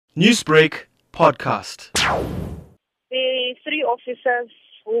Newsbreak podcast. The three officers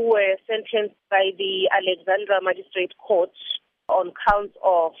who were sentenced by the Alexandra Magistrates Court on counts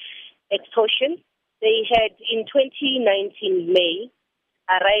of extortion, they had in 2019 May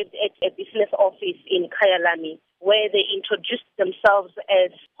arrived at a business office in Kyalami where they introduced themselves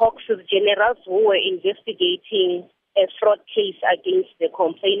as Hawks generals who were investigating a fraud case against the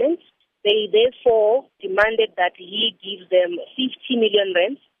complainant. They therefore demanded that he give them 50 million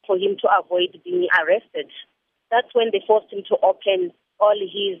rand for him to avoid being arrested. That's when they forced him to open all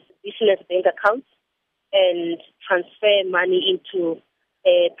his business bank accounts and transfer money into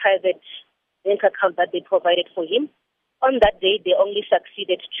a private bank account that they provided for him. On that day, they only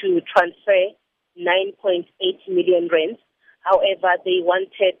succeeded to transfer 9.8 million rand. However, they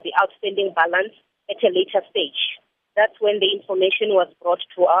wanted the outstanding balance at a later stage. That's when the information was brought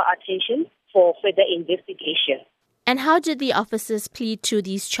to our attention for further investigation. And how did the officers plead to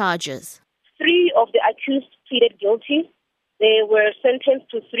these charges? 3 of the accused pleaded guilty. They were sentenced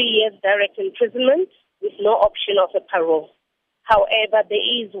to 3 years direct imprisonment with no option of a parole. However,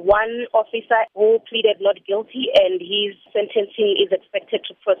 there is one officer who pleaded not guilty and his sentencing is expected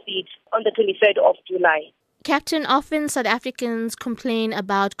to proceed on the 23rd of July. Captain, often South Africans complain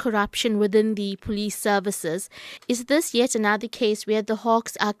about corruption within the police services. Is this yet another case where the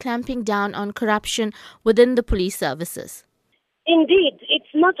Hawks are clamping down on corruption within the police services? Indeed, it's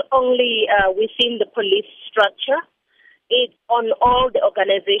not only within the police structure, it's on all the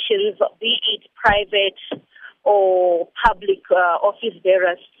organizations, be it private or public office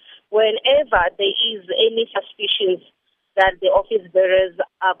bearers. Whenever there is any suspicions that the office bearers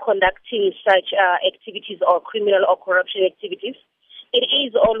are conducting such activities or criminal or corruption activities, it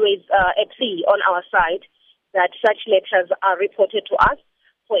is always a plea on our side that such letters are reported to us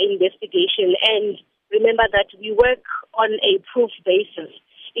for investigation. And remember that we work on a proof basis.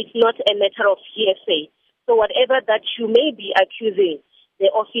 It's not a matter of hearsay. So whatever that you may be accusing the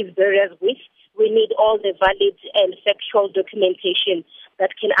office bearers with, we need all the valid and factual documentation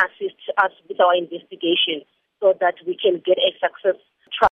that can assist us with our investigation so that we can get a success